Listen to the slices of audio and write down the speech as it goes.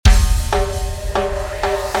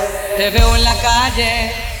Te veo en la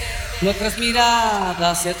calle, nuestras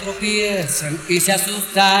miradas se tropiezan y se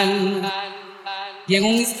asustan, y en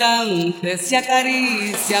un instante se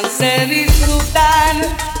acarician, se disfrutan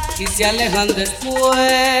y se alejan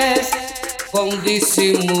después con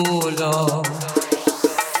disimulo.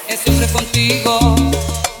 Ese hombre contigo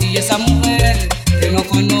y esa mujer que no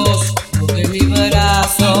conozco de mi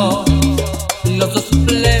brazo, los dos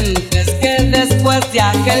suplentes que después de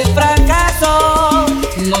aquel fracaso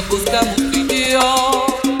nos buscamos tú y yo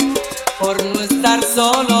por no estar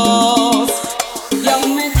solos. Y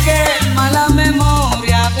aún me quema la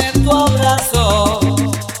memoria de tu abrazo,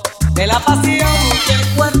 de la pasión que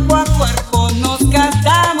cuerpo a cuerpo nos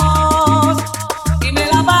cantamos, y me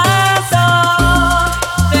la paso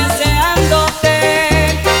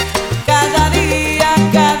deseándote cada día,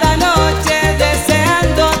 cada noche,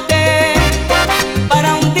 deseándote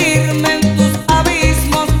para hundirme en tus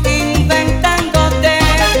abismos, inventándote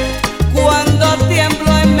cuando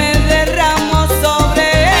tiemblo y me derramo sobre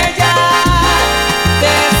ella,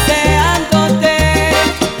 deseándote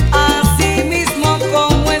así mismo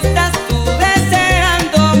como estás tú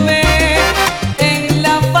deseándome, en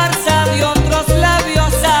la farsa de otros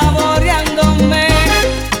labios saboreándome,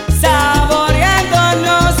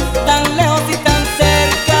 saboreándonos tan lejos y tan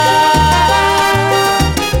cerca.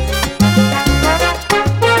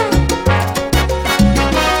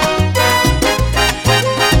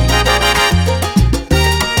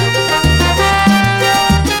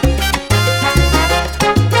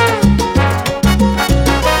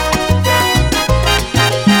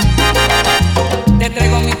 Te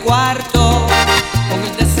traigo a mi cuarto con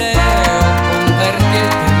el deseo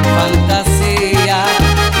convertirte en fantasía,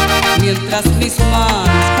 mientras mis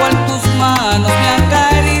manos, cual tus manos, me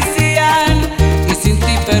acarician, y sin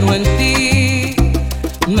ti pero en ti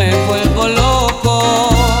me vuelvo loco.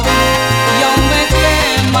 Y aún me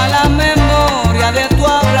quema la memoria de tu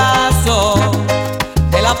abrazo,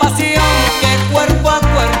 de la pasión que cuerpo a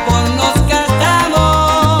cuerpo nos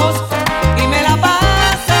cantamos, y me la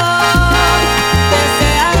paso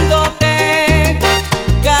deseándote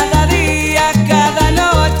cada día, cada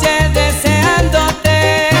noche,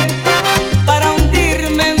 deseándote para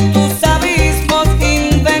hundirme en tus abismos,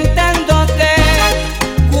 inventándote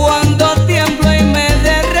cuando tiemblo y me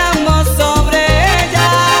derramo sobre ella,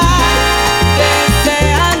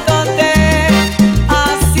 deseándote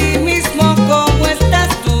así mismo como estás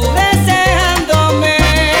tú deseándome,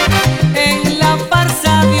 en la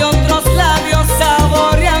farsa de otros labios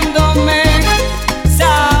saboreándome,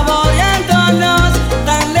 saboreándonos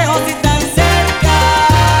tan lejos y tan cerca.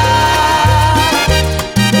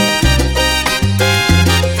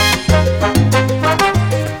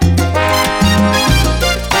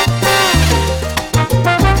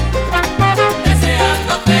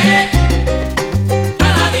 Deseándote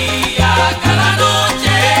cada día, cada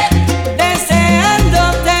noche,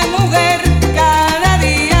 Deseándote, mujer, cada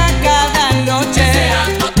día, cada noche,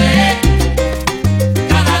 deseándote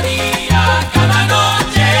cada día, cada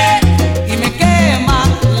noche, y me quema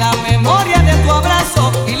la memoria de tu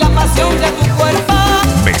abrazo y la pasión de tu cuerpo.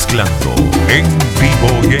 Mezclando en vivo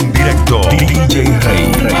y en directo. DJ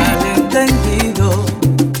Rey. Malentendido,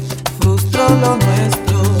 frustró lo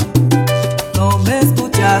nuestro. No me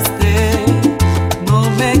escuchaste, no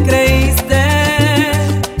me creíste,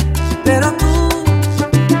 pero tú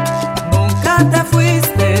nunca te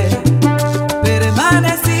fuiste,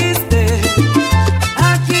 permaneciste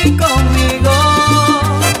aquí conmigo,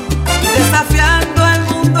 desafiando el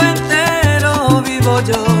mundo entero. Vivo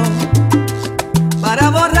yo para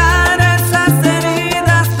borrar esas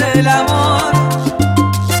heridas del amor,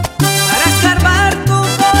 para escarbar tu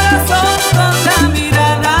corazón con la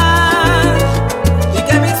mirada, y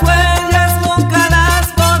que mis huellas nunca las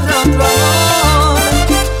borre otro amor.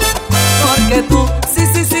 Porque tú, sí,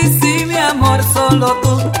 sí, sí, sí, mi amor, solo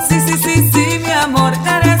tú, sí, sí, sí, sí, mi amor,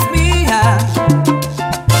 eres mía,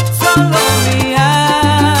 solo mía.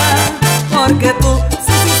 Porque tú,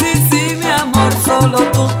 sí, sí, sí, sí, mi amor, solo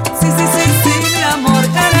tú, sí, sí, sí, sí, mi amor,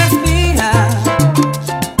 eres mía,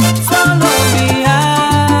 solo mía,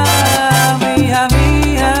 mía,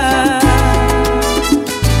 mía.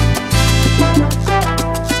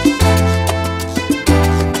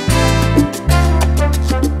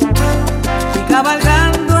 Y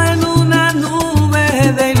cabalgando en una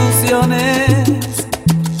nube de ilusiones,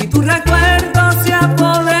 y tu recuerdo se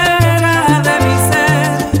apodera de mi ser,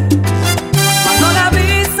 cuando la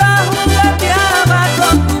brisa jugueteaba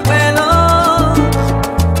con tu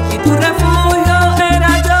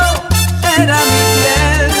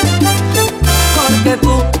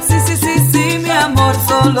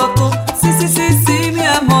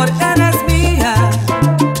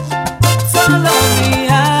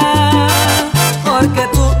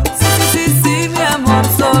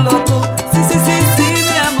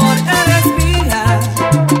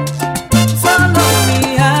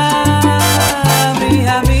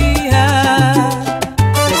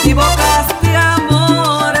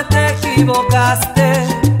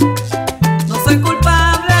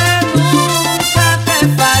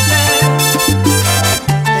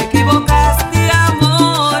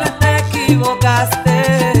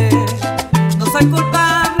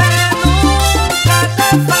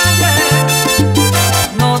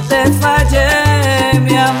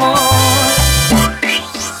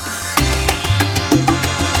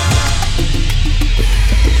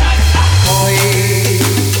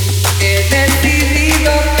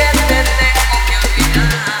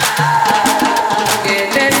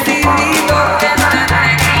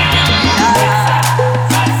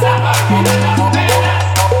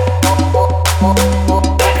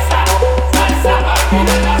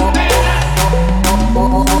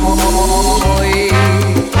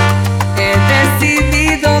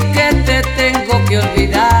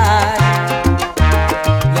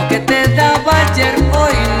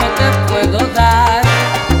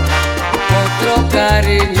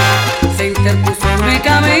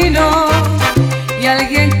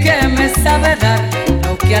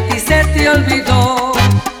ti se te olvidó.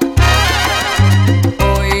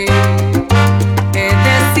 Hoy he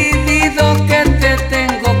decidido que te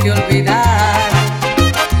tengo que olvidar.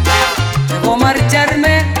 Debo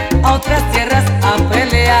marcharme a otras tierras a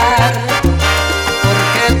pelear,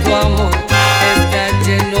 porque tu amor está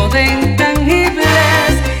lleno de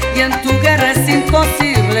intangibles y en tu guerra es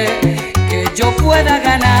imposible que yo pueda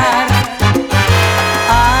ganar.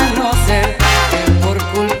 A no ser que por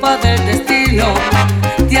culpa del destino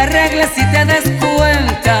te arregles y te des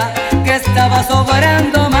cuenta que estabas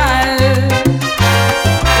obrando mal.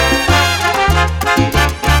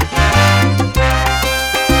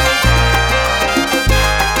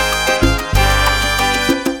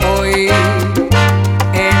 Hoy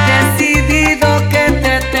he decidido que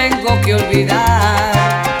te tengo que olvidar.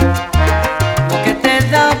 Lo que te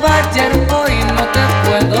daba ayer hoy no te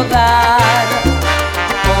puedo dar.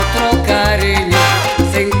 Otro cariño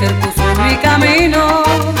se interpuso en mi camino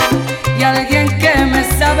y alguien que me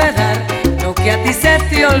sabe dar lo que a ti se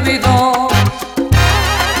te olvidó.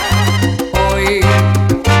 Hoy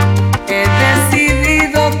he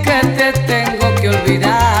decidido que te tengo que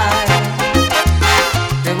olvidar.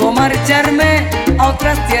 Debo marcharme a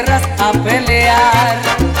otras tierras a pelear,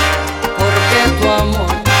 porque tu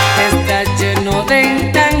amor está lleno de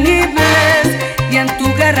intangibles y en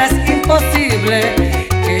tu guerra es imposible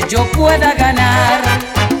que yo pueda ganar.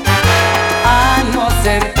 A no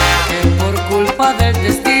ser que por culpa del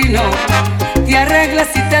destino te arregles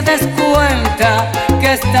y te des cuenta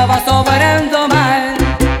que estabas obrando mal.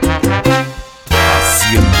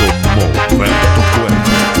 Haciendo mover tu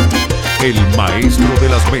cuerpo, el maestro de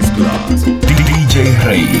las mezclas, DJ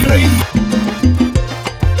Rey.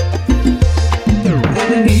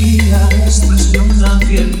 De día expresión una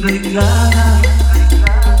fiebre clara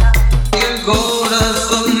y el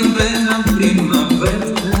corazón en plena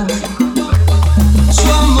primavera. Su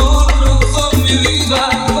amor cruzó mi vida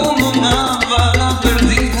como una bala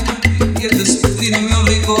perdida y el destino me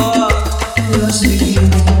obligó a seguir.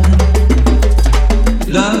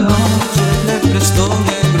 La noche le prestó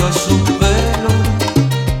negro a su pelo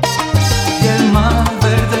y el mar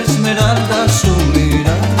verde esmeralda a su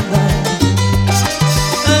mirada.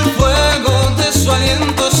 El fuego de su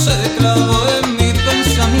aliento se clavó en mi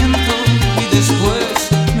pensamiento y después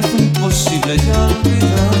me fue imposible ya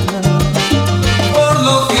olvidarla. Por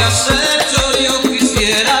lo que has hecho yo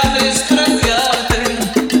quisiera despreciarte,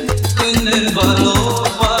 tener valor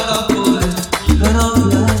para poder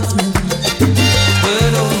perdonarte,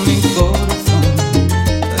 pero mi corazón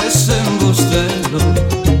es embustero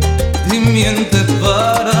y miente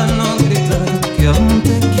para no gritar que aún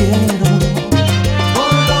te quiero.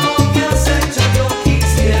 Por lo que has hecho yo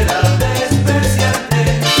quisiera despreciarte,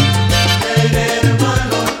 tener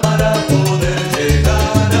valor para poder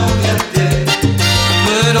llegar a odiarte,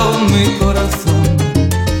 pero mi corazón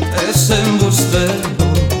es embustero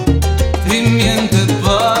y miente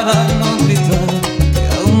para no gritar que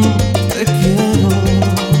aún te quiero.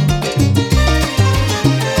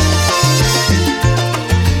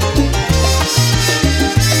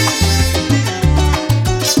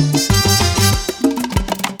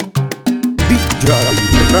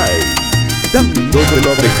 DJ Rey, dándole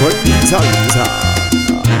lo mejor en salsa.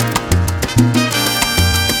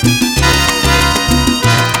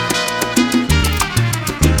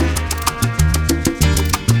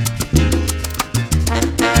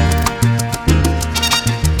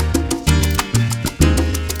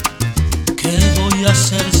 ¿Qué voy a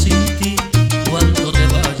hacer sin ti cuando te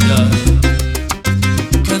vayas?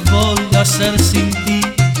 ¿Qué voy a hacer sin ti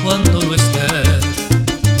cuando no estés?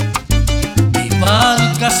 Mi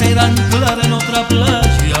barca será anclar en otra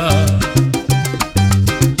playa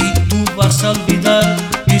y tú vas a olvidar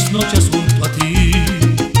mis noches junto a ti.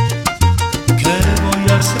 ¿Qué voy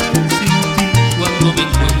a hacer sin ti cuando me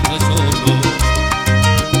encuentre solo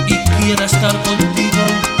y quiera estar contigo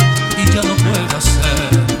y ya no pueda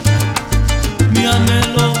ser? Mi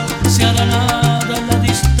anhelo se hará nada en la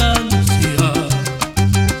distancia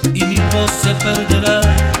y mi voz se perderá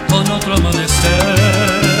con otro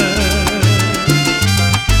amanecer.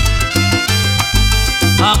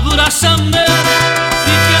 Abrázame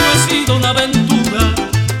y que no he sido una aventura.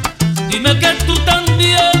 Dime que tú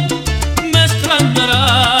también me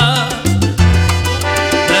extrañarás.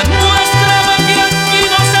 Demuéstrame que aquí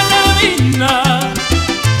no se termina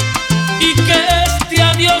y que este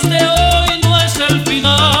adiós de hoy no es el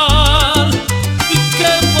final. ¿Y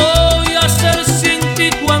qué voy a hacer sin ti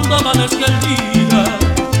cuando amanezca el día?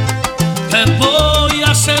 ¿Qué voy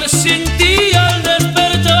a hacer sin ti al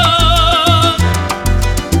despertar?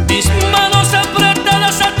 Mis manos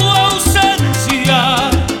apretadas a tu ausencia.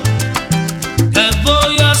 ¿Qué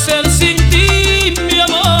voy a hacer?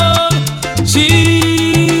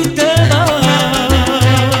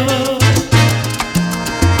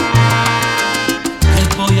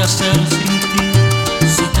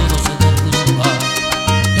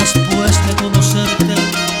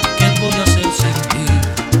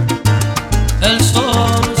 el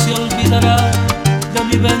sol se olvidará de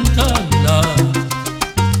mi ventana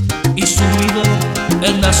y sumido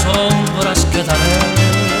en las sombras quedaré.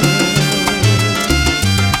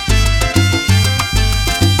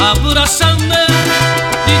 Abrázame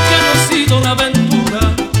y que no ha sido una aventura,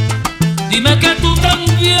 dime que tú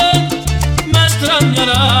también me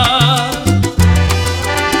extrañarás.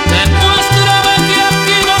 Demuéstrame que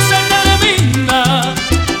aquí no se termina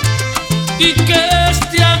y que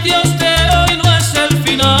este adiós de hoy no es el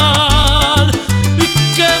final. ¿Y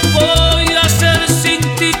qué voy a hacer sin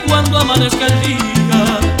ti cuando amanezca el día?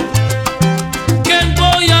 ¿Qué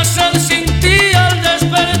voy a hacer sin ti al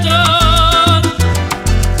despertar?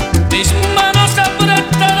 Mis manos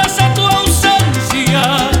apretadas a tu ausencia.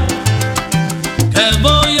 ¿Qué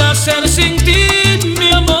voy a hacer sin ti,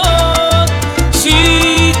 mi amor,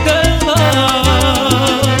 si te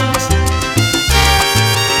vas?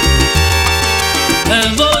 ¿Qué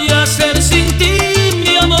voy a hacer sin ti,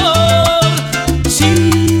 mi amor,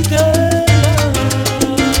 si te vas?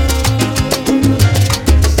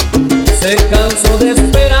 Se cansó de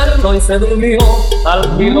esperarlo y se durmió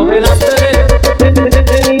al filo de las 3.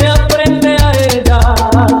 Tenía frente a ella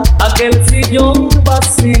aquel sillón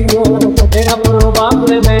vacío. Era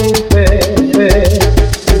probablemente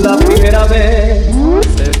la primera vez.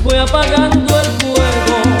 Se fue apagando el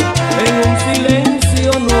fuego en un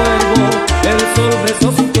silencio nuevo. El sol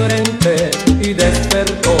besó su frente y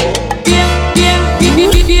despertó.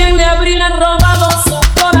 ¿Quién le habría robado su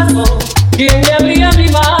corazón? ¿Quién le habría mi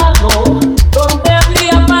mano? ¿Dónde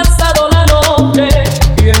habría pasado la noche?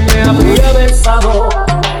 ¿Quién me habría besado?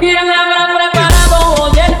 ¿Quién le habrá preparado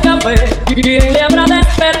hoy el café? ¿Quién le habrá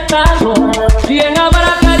despertado? ¿Quién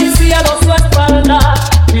habrá acariciado su espalda?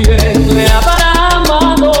 ¿Quién le habrá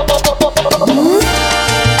amado?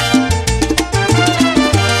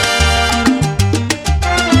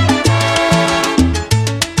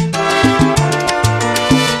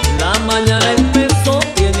 La mañana empezó,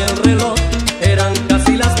 tiene el reloj, eran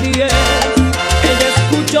casi las 10. Ella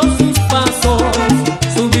escuchó sus pasos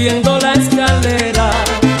subiendo la escalera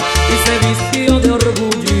y se vistió de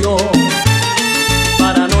orgullo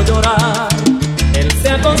para no llorar. Él se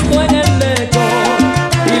acostó en el lecho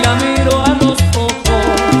y la miró a los ojos,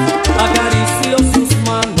 acarició sus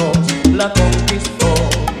manos, la conquistó.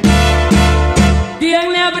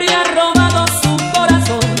 ¿Quién le habría robado su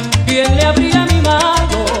corazón? ¿Quién le habría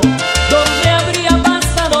mimado? ¿Dónde habría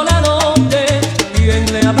pasado la noche? ¿Quién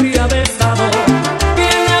le habría besado?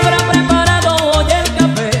 ¿Quién le habrá preparado hoy el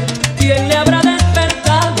café? ¿Quién le habrá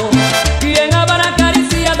despertado? ¿Quién habrá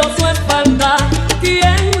acariciado su espalda?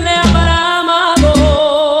 ¿Quién le habrá amado?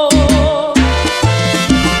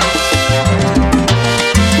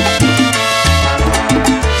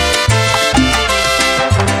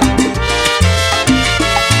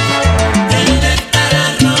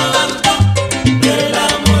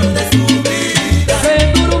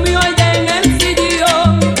 Se durmió ella en el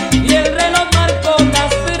sillón y el reloj marcó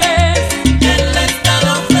las 3.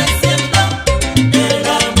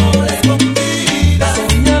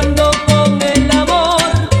 Soñando con el amor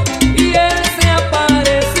y él se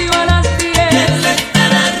apareció a las 10.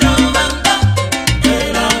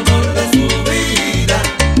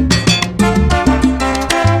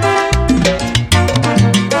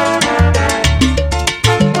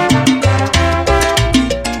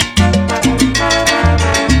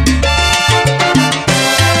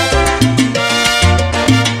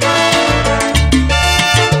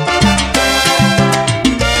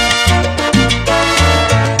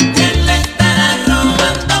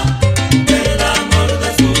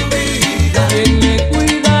 Quien le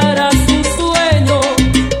cuidará su sueño,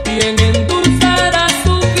 quien endulzará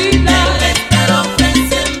su vida,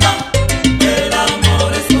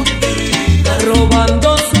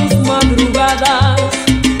 robando sus madrugadas,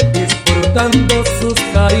 disfrutando sus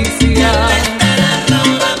caricias.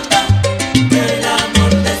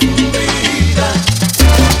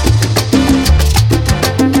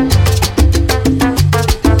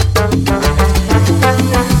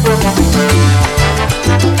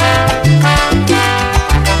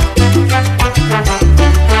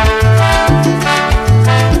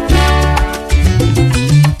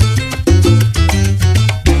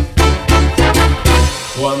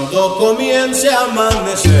 Cuando comience a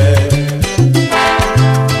amanecer,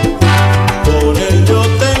 por él yo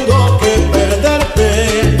tengo que perderte.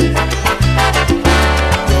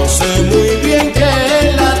 Yo sé muy bien que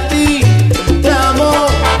él a ti te amó.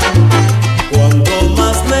 Cuanto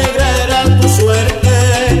más negra era tu suerte,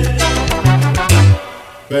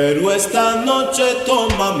 pero esta noche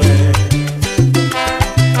tómame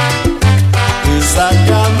y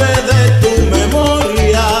sácame de tu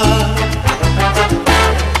memoria.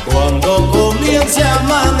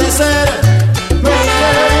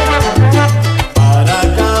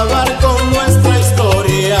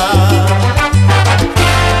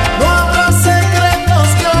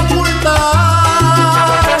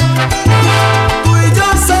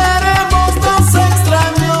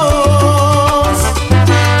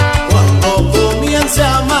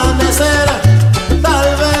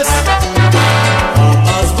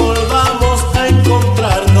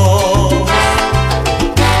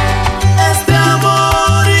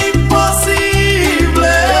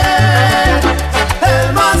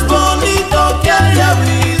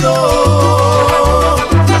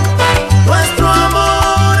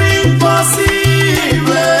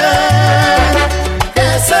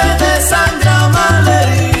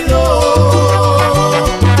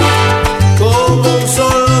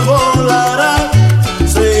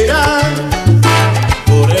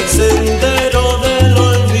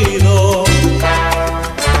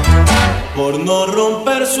 por no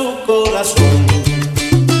romper su corazón.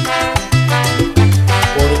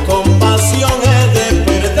 Por compasión he de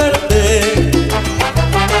perderte,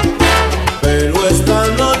 pero esta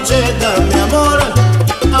noche dame amor,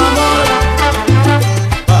 amor,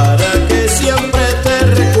 para que siempre te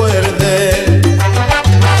recuerde.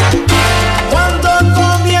 Cuando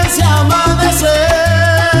comience a amanecer,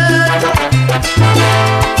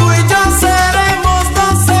 tú y yo seremos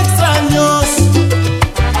dos extraños,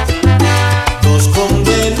 dos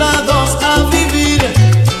condenados a vivir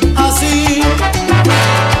así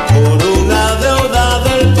por una deuda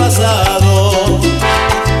del pasado.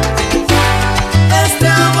 Este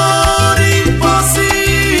amor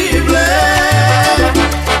imposible,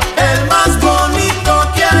 el más bonito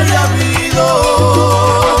que haya habido.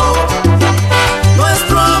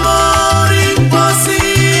 Nuestro amor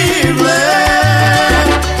imposible,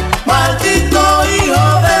 maldito hijo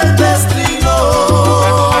del destino.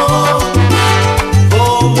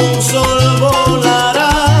 Como un sol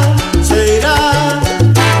volará, se irá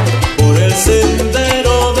por el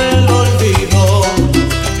sendero del olvido,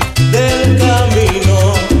 del camino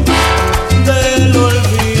del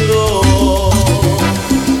olvido.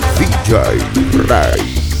 DJ Ray.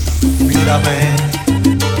 Mírame,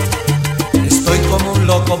 estoy como un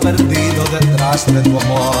loco perdido detrás de tu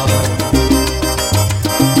amor.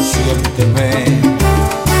 Siénteme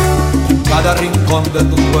en cada rincón de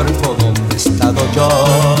tu cuerpo donde he estado yo.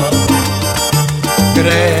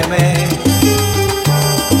 Créeme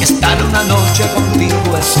que estar una noche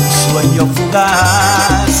contigo es un sueño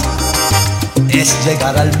fugaz. Es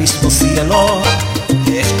llegar al mismo cielo,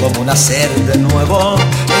 es como nacer de nuevo,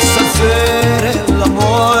 es hacer el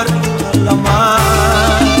amor al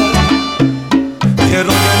amar.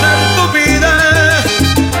 Quiero llenar tu vida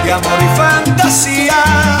de amor y fantasía,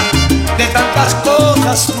 de tantas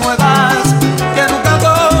cosas nuevas que nunca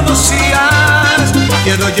conocías.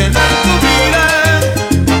 Quiero llenar tu vida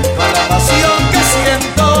con la pasión que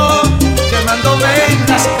siento, quemándome en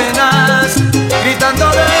las penas, gritando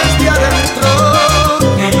desde adentro.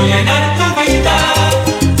 Quiero llenar tu vida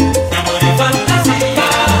de amor y fantasía.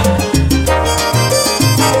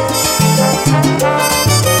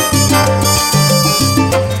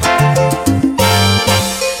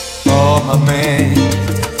 Tómame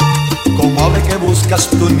como ave que buscas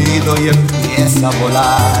tu nido y empieza a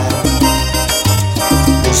volar.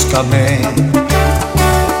 Búscame,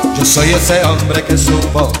 yo soy ese hombre que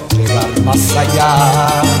supo llegar más allá.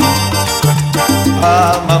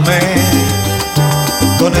 Ámame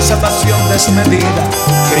con esa pasión desmedida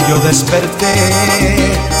que yo desperté.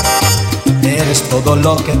 Eres todo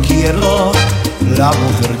lo que quiero, la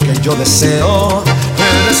mujer que yo deseo.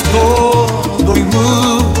 Eres todo y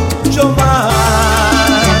mucho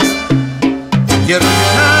más. Quiero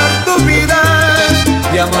llenar tu vida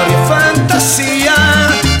de amor y fantasía,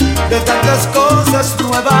 de tantas cosas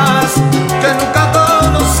nuevas que nunca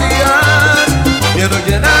conocías. Quiero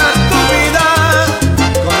llenar tu vida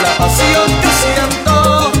con la pasión que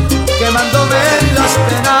siento, quemándome en las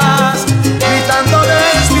penas, gritando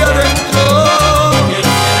desde adentro.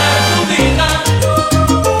 Quiero llenar tu vida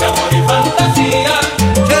de amor y fantasía.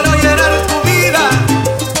 Quiero llenar tu vida,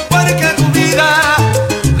 porque tu vida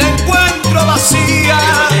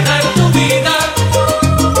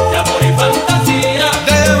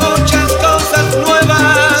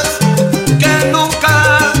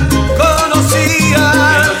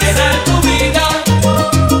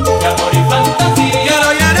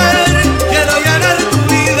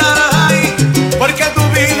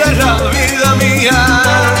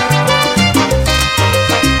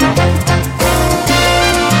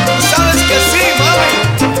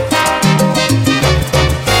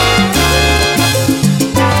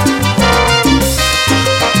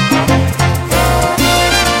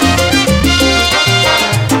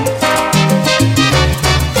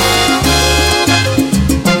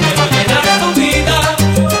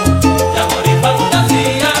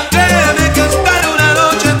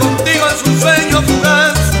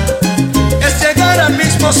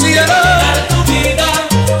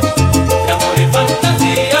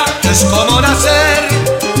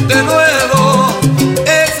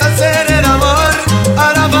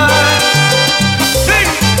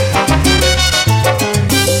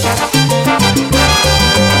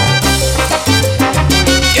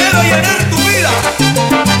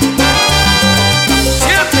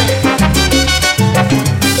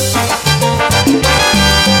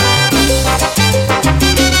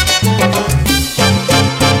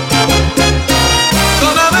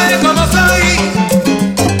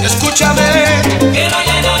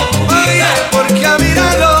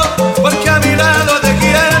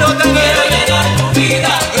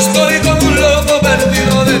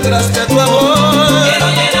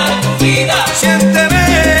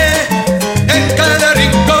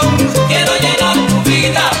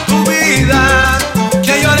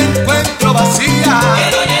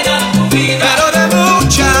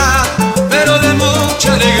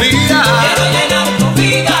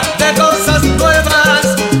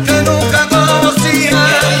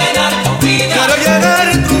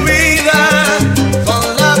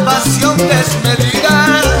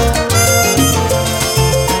desmedida.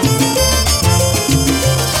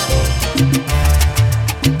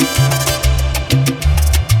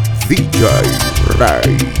 DJ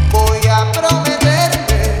Ray. Voy a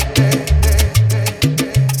prometerme,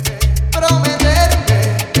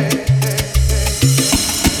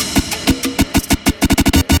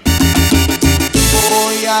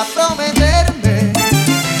 voy a prometerme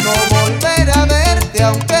no volver a verte,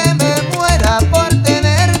 aunque me muera por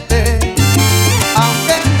tenerte,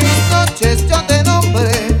 aunque en mis noches yo te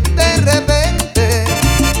nombre de repente,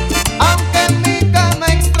 aunque en mi cama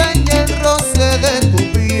extrañe el roce de tu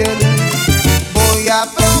piel. Voy a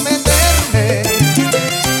prometerme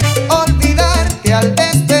olvidar que al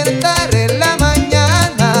despertar en la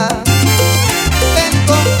mañana te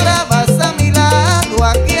encontrabas a mi lado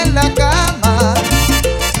aquí en la cama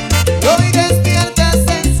y hoy despiertas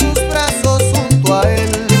en sus brazos junto a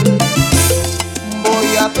él.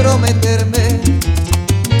 Voy a prometerme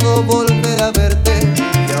no volver a verte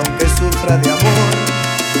y aunque sufra de amor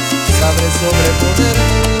sabré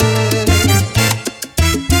sobreponerme.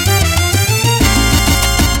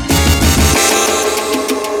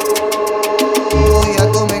 Voy a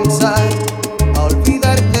comenzar a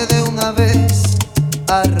olvidarte de una vez,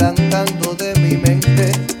 arrancando de mi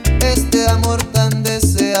mente este amor tan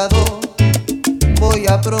deseado. Voy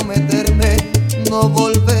a prometerme no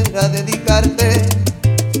volver a dedicarte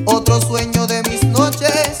otro sueño de mis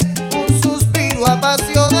noches, un suspiro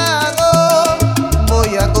apasionado.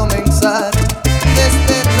 Voy a comenzar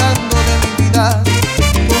desterrando de mi vida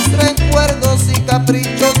tus recuerdos y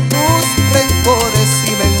caprichos, tus rencores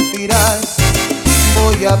y mentiras.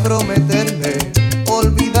 Voy a prometerme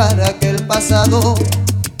olvidar aquel pasado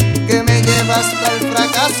que me lleva hasta el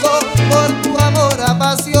fracaso por tu amor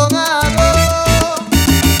apasionado.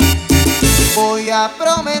 Voy a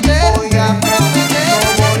prometer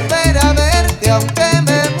no